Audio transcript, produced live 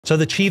So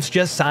the Chiefs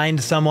just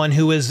signed someone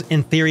who is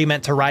in theory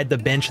meant to ride the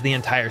bench the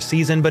entire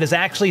season, but is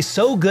actually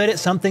so good at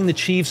something the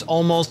Chiefs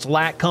almost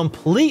lack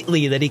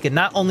completely that he could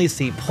not only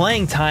see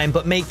playing time,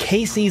 but make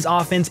KC's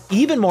offense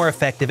even more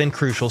effective in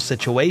crucial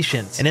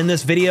situations. And in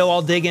this video,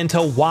 I'll dig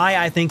into why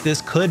I think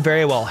this could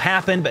very well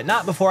happen, but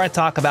not before I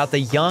talk about the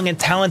young and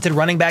talented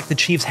running back the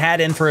Chiefs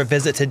had in for a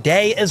visit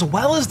today, as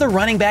well as the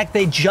running back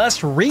they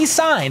just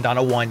re-signed on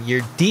a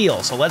one-year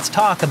deal. So let's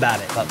talk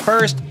about it. But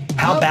first,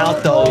 how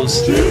about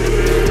those?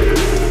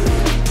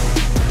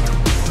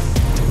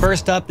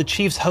 First up, the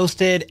Chiefs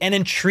hosted an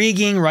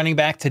intriguing running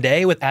back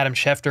today, with Adam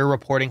Schefter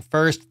reporting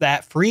first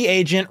that free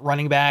agent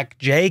running back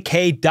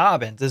J.K.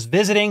 Dobbins is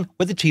visiting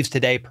with the Chiefs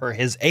today per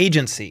his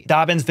agency.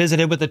 Dobbins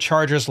visited with the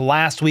Chargers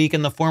last week,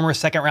 and the former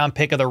second-round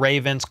pick of the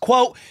Ravens,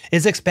 quote,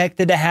 is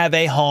expected to have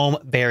a home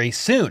very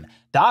soon.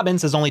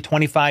 Dobbins is only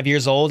 25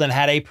 years old and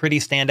had a pretty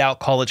standout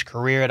college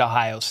career at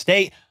Ohio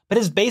State, but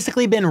has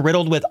basically been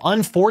riddled with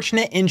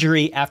unfortunate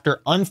injury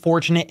after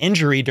unfortunate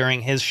injury during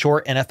his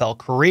short NFL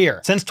career.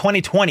 Since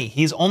 2020,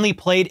 he's only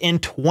played in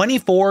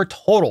 24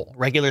 total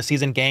regular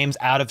season games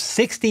out of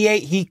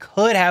 68 he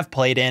could have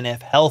played in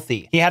if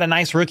healthy. He had a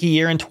nice rookie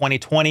year in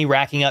 2020,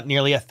 racking up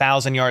nearly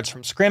 1,000 yards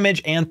from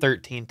scrimmage and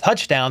 13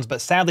 touchdowns,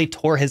 but sadly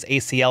tore his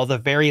ACL the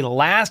very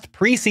last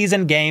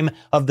preseason game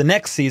of the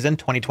next season,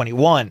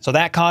 2021. So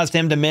that caused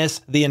him to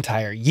miss the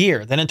entire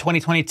year. Then in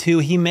 2022,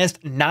 he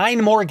missed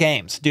 9 more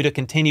games due to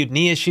continued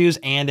knee issues,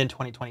 and in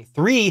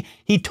 2023,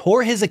 he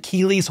tore his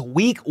Achilles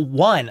week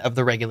 1 of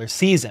the regular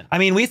season. I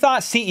mean, we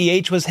thought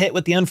CEH was hit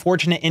with the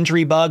unfortunate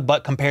injury bug,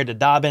 but compared to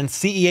Dobbins,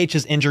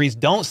 CEH's injuries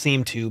don't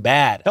seem too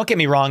bad. Don't get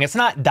me wrong, it's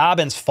not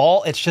Dobbins'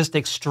 fault, it's just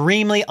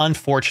extremely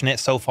unfortunate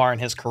so far in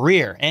his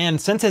career.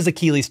 And since his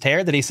Achilles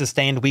tear that he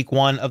sustained week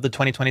 1 of the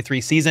 2023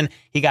 season,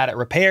 he got it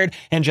repaired,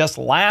 and just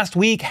last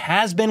week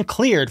has been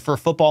cleared for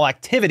football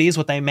activities,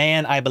 with a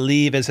man I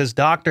believe is his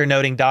doctor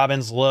noting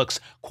Dobbins looks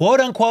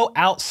quote-unquote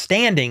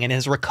outstanding in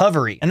his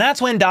recovery. And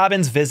that's when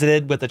Dobbins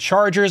visited with the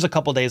Chargers a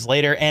couple days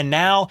later, and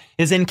now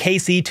is in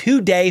KC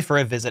today for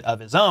a visit of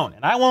his own.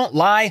 And I won't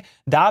lie,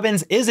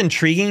 Dobbins is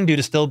intriguing due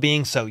to still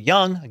being so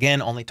young,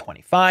 again, only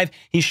 25.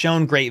 He's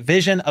shown great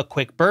vision, a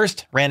quick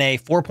burst, ran a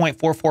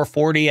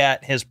 4.4440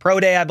 at his pro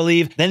day, I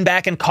believe. Then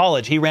back in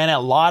college, he ran a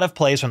lot of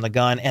plays from the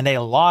gun and a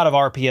lot of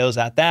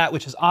RPOs at that,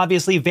 which is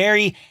obviously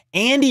very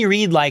Andy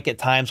Reid-like at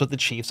times with the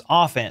Chiefs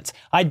offense.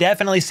 I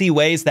definitely see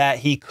ways that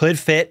he could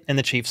fit in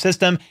the Chiefs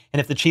system, and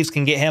if the Chiefs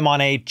can get him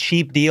on a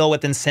cheap deal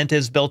with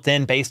incentives built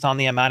in based on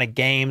the amount of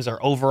games or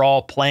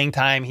overall playing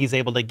time he's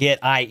able to get,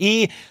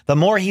 i.e., the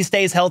more he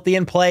stays healthy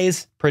and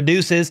plays,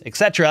 produces,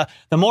 etc.,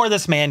 the more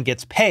this man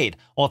gets paid.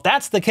 Well, if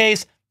that's the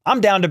case,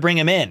 I'm down to bring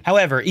him in.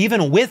 However,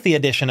 even with the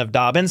addition of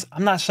Dobbins,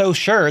 I'm not so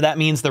sure that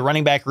means the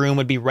running back room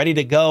would be ready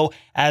to go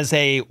as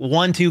a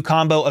 1-2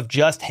 combo of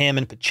just him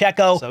and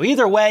Pacheco. So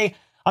either way,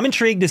 I'm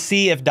intrigued to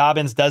see if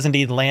Dobbins does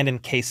indeed land in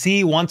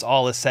KC once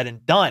all is said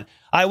and done.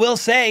 I will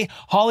say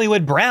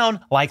Hollywood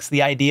Brown likes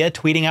the idea,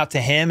 tweeting out to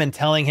him and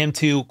telling him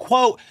to,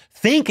 quote,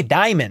 think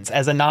diamonds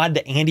as a nod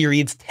to Andy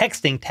Reid's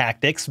texting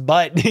tactics,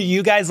 but do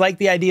you guys like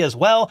the idea as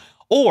well?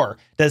 Or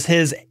does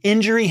his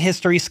injury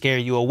history scare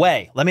you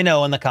away? Let me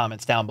know in the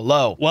comments down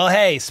below. Well,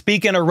 hey,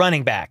 speaking of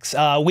running backs,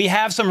 we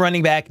have some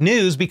running back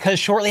news, because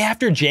shortly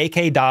after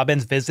J.K.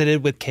 Dobbins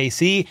visited with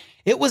KC,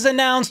 it was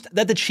announced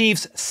that the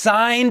Chiefs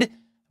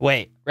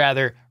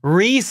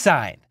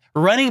re-signed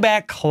running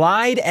back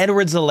Clyde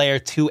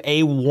Edwards-Helaire to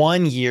a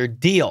 1-year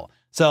deal.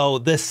 So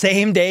the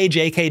same day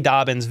J.K.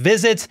 Dobbins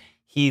visits,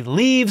 he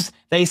leaves,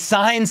 they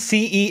sign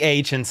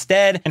CEH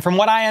instead. And from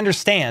what I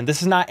understand,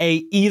 this is not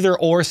a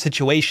either-or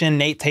situation.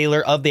 Nate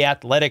Taylor of The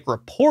Athletic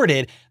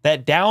reported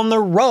that down the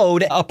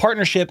road, a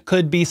partnership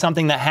could be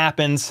something that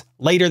happens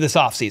later this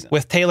offseason,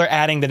 with Taylor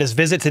adding that his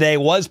visit today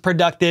was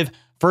productive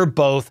for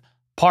both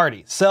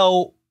parties.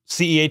 So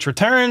CEH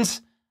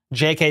returns,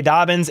 J.K.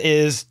 Dobbins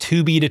is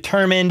to be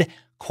determined, ?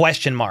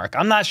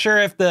 I'm not sure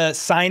if the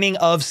signing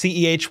of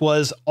CEH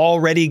was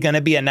already going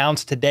to be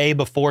announced today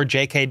before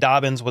J.K.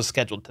 Dobbins was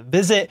scheduled to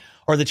visit,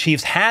 or the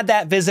Chiefs had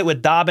that visit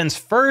with Dobbins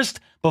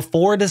first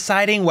before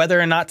deciding whether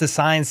or not to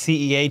sign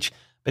CEH.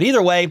 But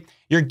either way,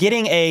 you're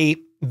getting a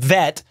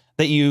vet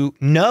that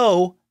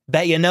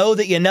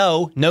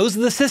knows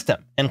the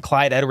system, and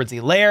Clyde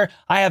Edwards-Helaire.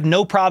 I have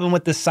no problem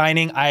with this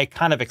signing. I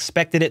kind of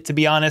expected it, to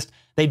be honest.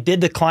 They did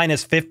decline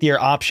his 5th-year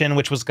option,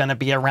 which was going to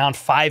be around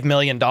 $5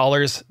 million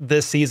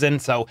this season.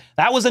 So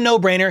that was a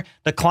no-brainer.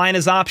 Decline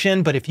his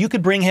option, but if you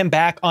could bring him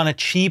back on a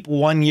cheap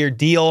 1-year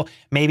deal,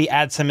 maybe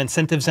add some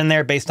incentives in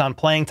there based on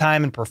playing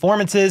time and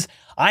performances,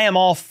 I am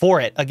all for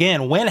it.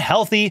 Again, when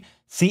healthy,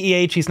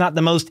 CEH, he's not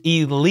the most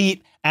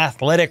elite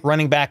athletic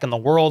running back in the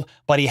world,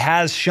 but he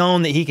has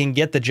shown that he can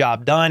get the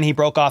job done. He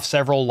broke off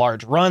several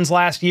large runs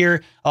last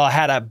year,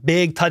 had a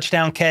big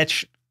touchdown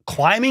catch,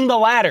 climbing the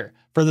ladder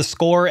for the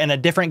score in a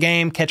different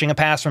game, catching a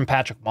pass from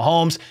Patrick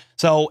Mahomes.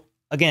 So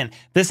again,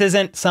 this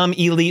isn't some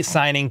elite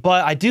signing,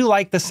 but I do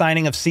like the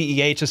signing of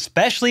CEH,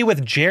 especially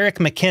with Jerick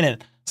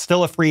McKinnon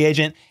still a free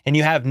agent, and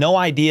you have no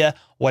idea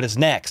what is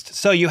next.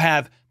 So you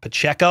have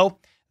Pacheco,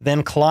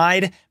 then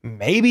Clyde,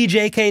 maybe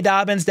J.K.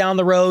 Dobbins down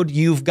the road.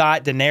 You've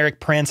got Deneric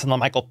Prince and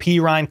Michael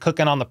Pirine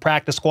cooking on the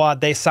practice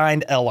squad. They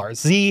signed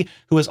LRZ,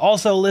 who is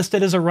also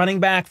listed as a running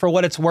back for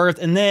what it's worth,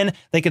 and then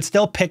they could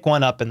still pick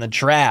one up in the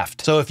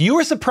draft. So if you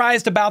were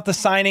surprised about the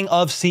signing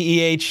of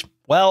CEH,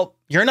 well,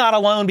 you're not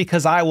alone,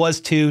 because I was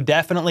too.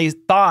 Definitely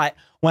thought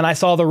when I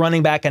saw the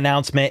running back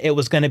announcement it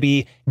was going to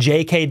be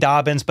J.K.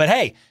 Dobbins, but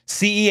hey,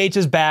 CEH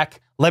is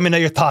back. Let me know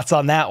your thoughts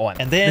on that one.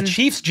 And then the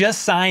Chiefs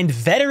just signed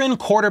veteran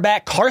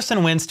quarterback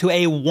Carson Wentz to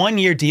a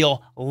one-year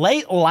deal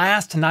late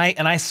last night,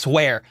 and I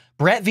swear,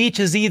 Brett Veach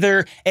is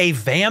either a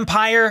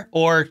vampire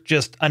or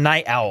just a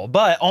night owl,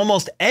 but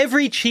almost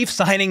every Chiefs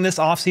signing this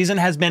offseason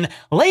has been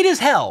late as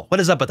hell. What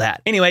is up with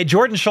that? Anyway,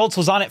 Jordan Schultz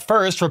was on it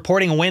first,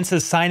 reporting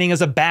Wentz's signing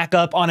as a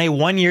backup on a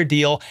one-year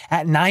deal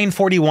at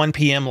 9:41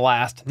 p.m.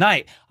 last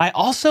night. I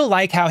also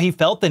like how he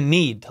felt the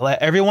need to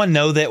let everyone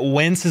know that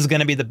Wentz is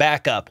going to be the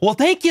backup. Well,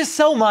 thank you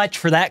so much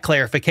for that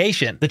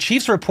clarification. The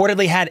Chiefs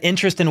reportedly had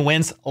interest in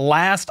Wentz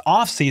last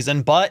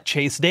offseason, but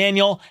Chase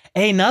Daniel,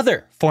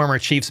 another former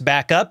Chiefs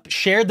backup,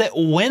 shared that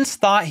Wentz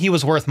thought he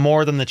was worth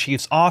more than the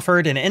Chiefs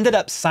offered and ended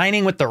up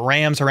signing with the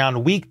Rams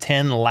around week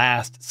 10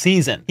 last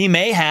season. He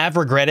may have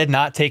regretted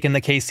not taking the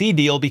KC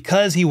deal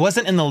because he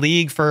wasn't in the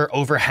league for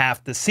over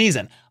half the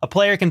season. A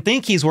player can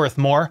think he's worth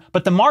more,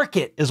 but the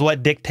market is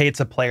what dictates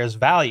a player's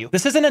value.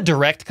 This isn't a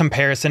direct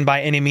comparison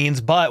by any means,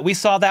 but we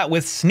saw that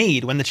with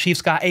Snead when the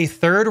Chiefs got a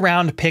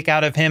third-round pick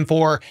out of him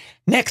for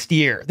next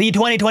year, the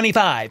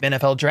 2025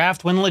 NFL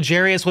Draft, when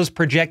L'Jarius was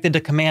projected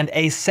to command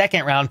a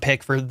second-round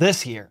pick for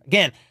this year.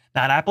 Again,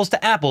 not apples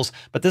to apples,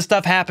 but this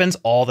stuff happens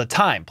all the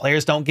time.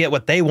 Players don't get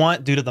what they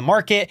want due to the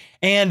market,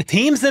 and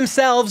teams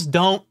themselves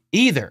don't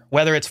either,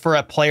 whether it's for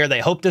a player they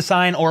hope to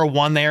sign or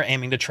one they're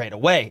aiming to trade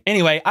away.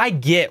 Anyway, I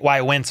get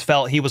why Wentz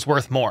felt he was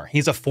worth more.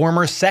 He's a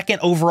former second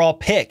overall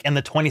pick in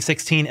the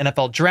 2016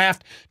 NFL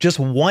Draft, just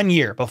 1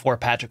 year before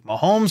Patrick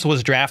Mahomes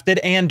was drafted,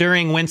 and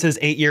during Wentz's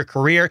 8-year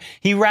career,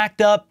 he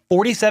racked up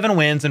 47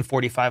 wins and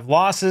 45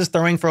 losses,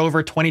 throwing for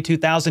over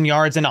 22,000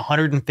 yards and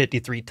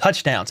 153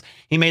 touchdowns.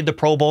 He made the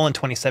Pro Bowl in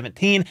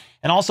 2017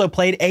 and also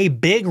played a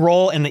big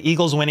role in the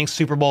Eagles winning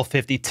Super Bowl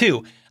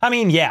 52. I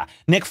mean, yeah,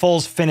 Nick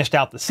Foles finished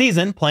out the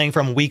season playing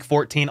from week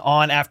 14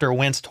 on after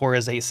Wentz tore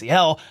his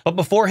ACL, but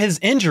before his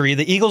injury,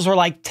 the Eagles were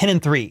like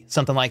 10-3,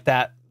 something like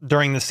that,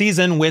 during the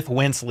season, with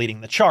Wentz leading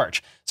the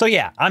charge. So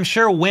yeah, I'm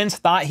sure Wentz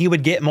thought he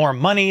would get more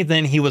money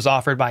than he was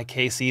offered by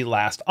KC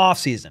last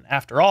offseason.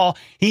 After all,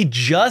 he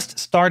just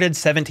started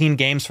 17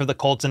 games for the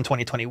Colts in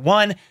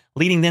 2021,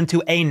 leading them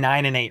to a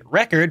 9-8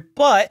 record,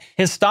 but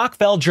his stock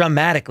fell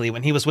dramatically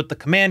when he was with the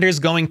Commanders,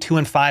 going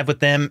 2-5 with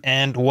them,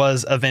 and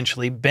was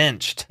eventually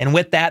benched. And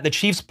with that, the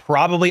Chiefs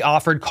probably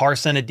offered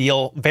Carson a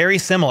deal very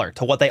similar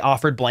to what they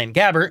offered Blaine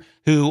Gabbert,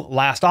 who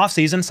last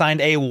offseason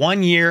signed a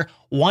one-year,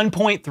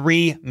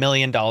 $1.3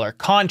 million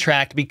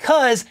contract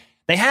because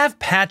they have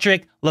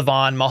Patrick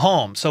Levon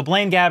Mahomes. So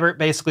Blaine Gabbert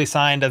basically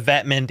signed a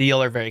vet min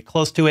deal or very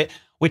close to it,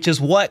 which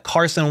is what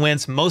Carson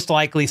Wentz most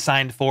likely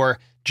signed for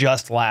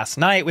just last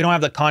night. We don't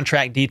have the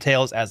contract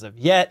details as of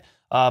yet,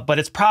 but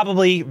it's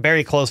probably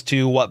very close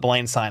to what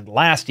Blaine signed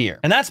last year.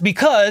 And that's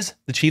because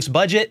the Chiefs'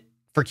 budget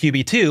for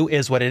QB2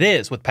 is what it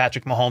is, with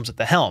Patrick Mahomes at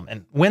the helm.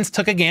 And Wentz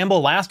took a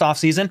gamble last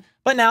offseason,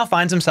 but now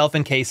finds himself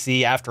in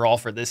KC after all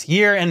for this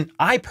year. And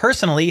I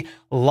personally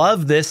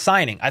love this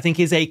signing. I think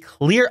he's a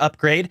clear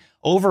upgrade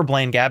over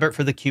Blaine Gabbert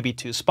for the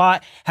QB2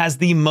 spot, has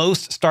the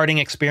most starting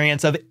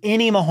experience of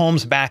any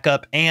Mahomes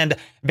backup, and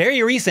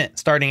very recent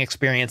starting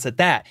experience at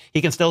that.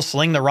 He can still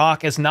sling the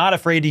rock, is not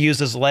afraid to use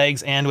his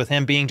legs, and with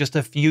him being just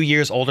a few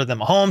years older than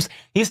Mahomes,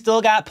 he's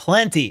still got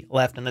plenty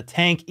left in the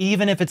tank,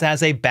 even if it's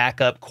as a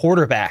backup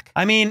quarterback.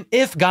 I mean,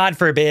 if God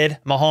forbid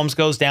Mahomes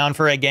goes down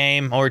for a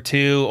game or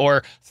two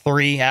or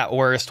 3 at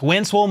worst,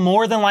 Wentz will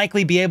more than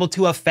likely be able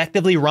to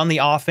effectively run the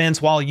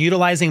offense while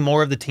utilizing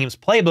more of the team's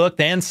playbook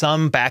than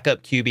some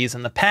backup QBs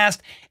in the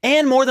past,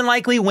 and more than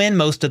likely win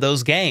most of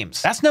those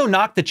games. That's no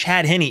knock to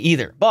Chad Henne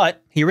either,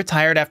 but he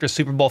retired after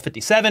Super Bowl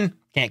 57,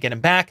 can't get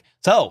him back.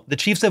 So the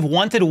Chiefs have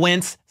wanted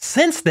Wentz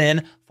since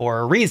then for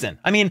a reason.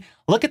 I mean,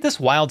 look at this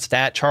wild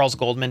stat Charles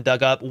Goldman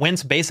dug up.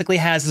 Wentz basically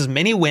has as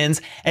many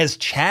wins as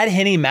Chad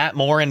Henne, Matt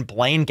Moore, and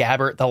Blaine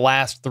Gabbert, the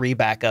last 3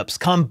 backups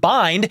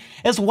combined,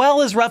 as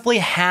well as roughly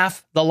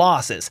half the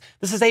losses.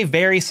 This is a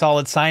very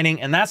solid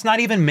signing, and that's not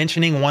even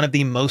mentioning one of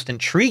the most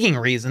intriguing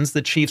reasons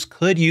the Chiefs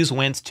could use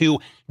Wentz to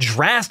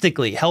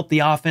drastically help the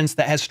offense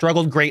that has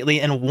struggled greatly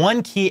in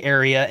one key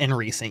area in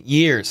recent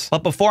years.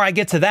 But before I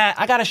get to that,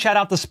 I gotta shout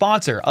out the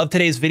sponsor of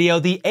today's video,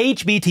 the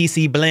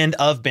HBTC blend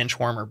of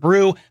Benchwarmer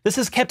Brew. This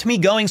has kept me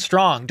going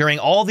strong during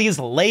all these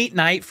late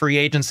night free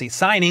agency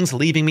signings,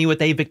 leaving me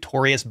with a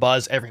victorious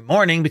buzz every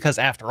morning, because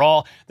after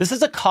all, this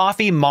is a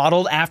coffee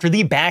modeled after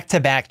the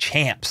back-to-back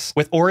champs.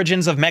 With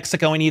origins of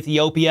Mexico and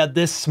Ethiopia,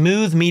 this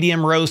smooth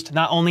medium roast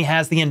not only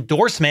has the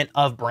endorsement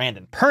of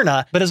Brandon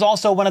Perna, but is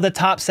also one of the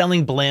top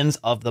selling blends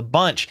of the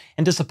bunch.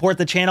 And to support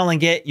the channel and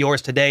get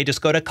yours today,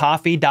 just go to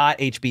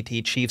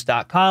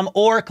coffee.hbtchiefs.com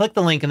or click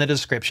the link in the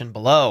description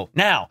below.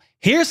 Now,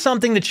 Here's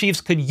something the Chiefs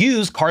could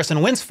use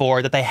Carson Wentz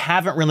for that they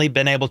haven't really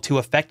been able to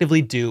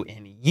effectively do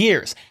in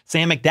years.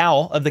 Sam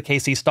McDowell of the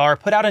KC Star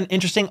put out an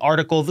interesting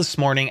article this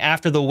morning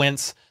after the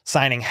Wentz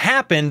signing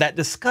happened that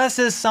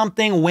discusses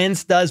something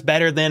Wentz does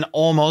better than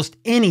almost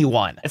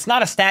anyone. It's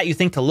not a stat you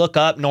think to look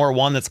up, nor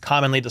one that's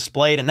commonly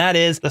displayed, and that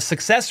is the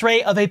success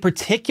rate of a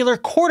particular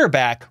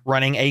quarterback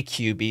running a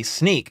QB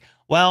sneak.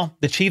 Well,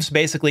 the Chiefs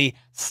basically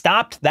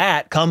stopped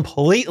that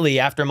completely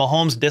after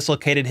Mahomes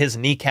dislocated his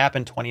kneecap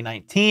in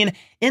 2019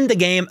 in the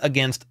game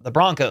against the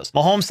Broncos.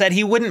 Mahomes said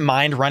he wouldn't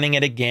mind running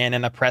it again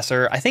in a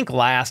presser, I think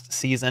last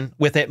season,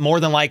 with it more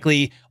than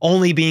likely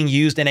only being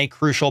used in a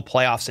crucial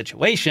playoff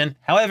situation.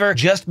 However,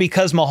 just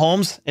because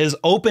Mahomes is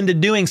open to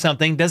doing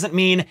something doesn't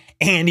mean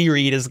Andy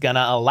Reid is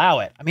gonna allow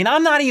it. I mean,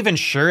 I'm not even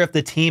sure if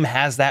the team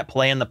has that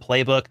play in the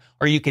playbook,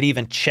 or you could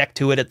even check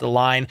to it at the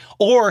line,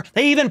 or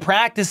they even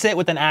practice it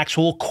with an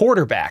actual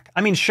quarterback.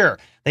 I mean, sure,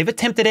 they've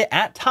attempted it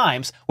at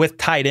times with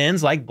tight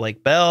ends like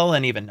Blake Bell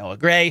and even Noah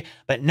Gray,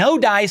 but no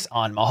dice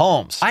on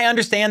Mahomes. I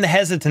understand the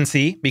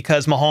hesitancy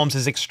because Mahomes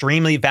is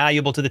extremely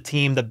valuable to the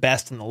team, the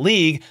best in the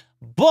league,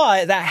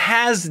 but that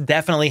has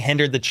definitely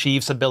hindered the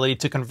Chiefs' ability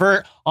to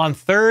convert on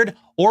 3rd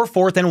or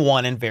 4th and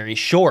 1 and very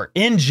short.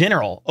 In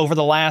general, over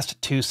the last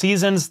 2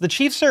 seasons, the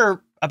Chiefs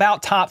are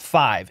about top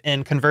 5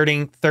 in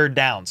converting 3rd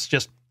downs,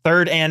 just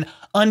 3rd and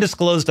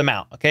undisclosed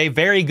amount, okay?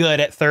 Very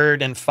good at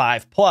 3rd and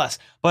 5+.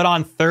 But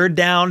on 3rd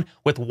down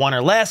with 1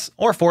 or less,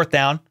 or 4th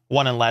down,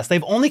 1 and less,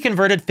 they've only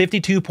converted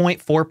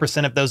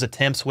 52.4% of those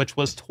attempts, which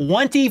was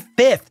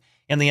 25th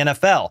in the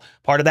NFL.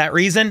 Part of that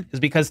reason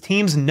is because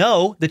teams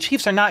know the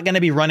Chiefs are not going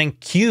to be running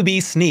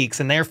QB sneaks,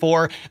 and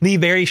therefore the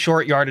very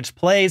short yardage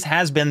plays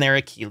has been their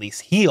Achilles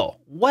heel.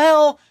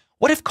 Well,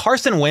 what if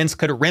Carson Wentz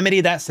could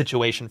remedy that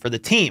situation for the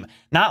team?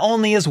 Not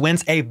only is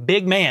Wentz a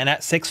big man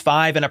at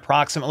 6'5" and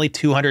approximately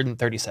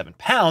 237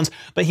 pounds,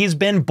 but he's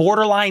been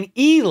borderline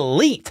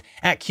elite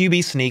at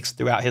QB sneaks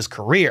throughout his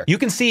career. You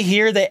can see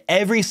here that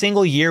every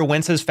single year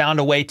Wentz has found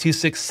a way to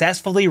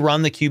successfully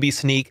run the QB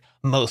sneak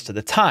most of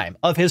the time.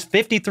 Of his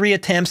 53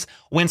 attempts,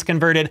 Wentz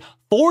converted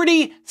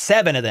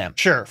 47 of them.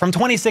 Sure, from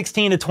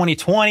 2016 to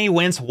 2020,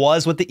 Wentz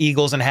was with the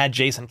Eagles and had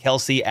Jason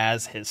Kelce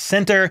as his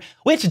center,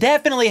 which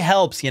definitely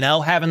helps, you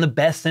know, having the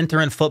best center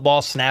in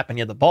football snapping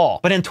you the ball.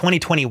 But in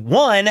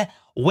 2021,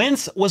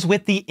 Wentz was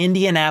with the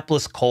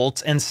Indianapolis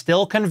Colts and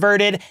still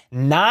converted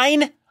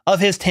 9 of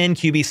his 10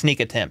 QB sneak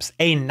attempts,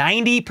 a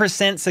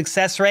 90%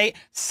 success rate.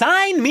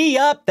 Sign me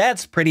up,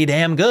 that's pretty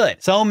damn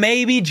good. So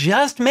maybe,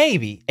 just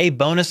maybe, a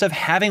bonus of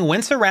having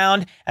Wentz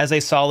around as a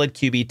solid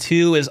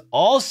QB2 is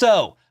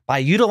also by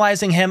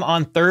utilizing him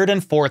on 3rd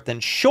and 4th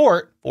and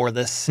short for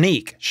the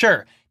sneak.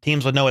 Sure,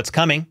 teams would know it's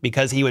coming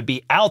because he would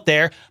be out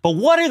there, but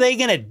what are they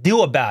gonna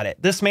do about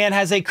it? This man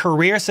has a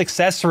career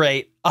success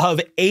rate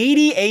of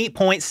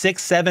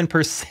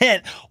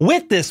 88.67%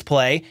 with this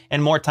play,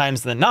 and more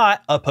times than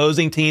not,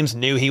 opposing teams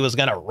knew he was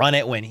gonna run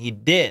it when he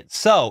did.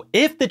 So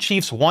if the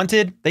Chiefs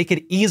wanted, they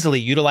could easily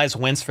utilize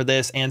Wentz for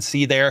this and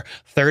see their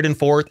 3rd and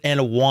 4th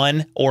and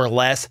 1 or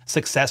less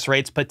success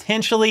rates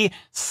potentially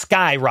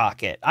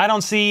skyrocket. I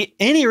don't see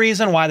any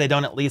reason why they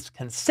don't at least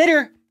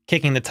consider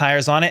kicking the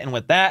tires on it. And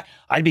with that,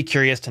 I'd be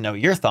curious to know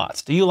your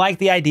thoughts. Do you like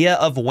the idea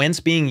of Wentz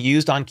being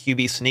used on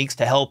QB sneaks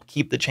to help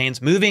keep the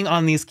chains moving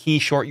on these key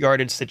short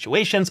yardage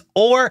situations?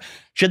 Or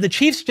should the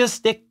Chiefs just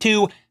stick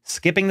to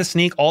skipping the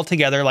sneak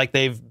altogether like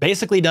they've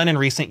basically done in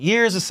recent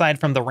years, aside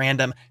from the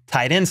random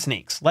tight end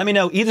sneaks? Let me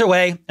know either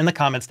way in the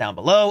comments down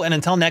below. And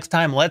until next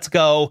time, let's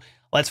go.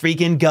 Let's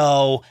freaking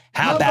go.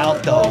 How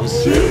about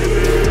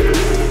those?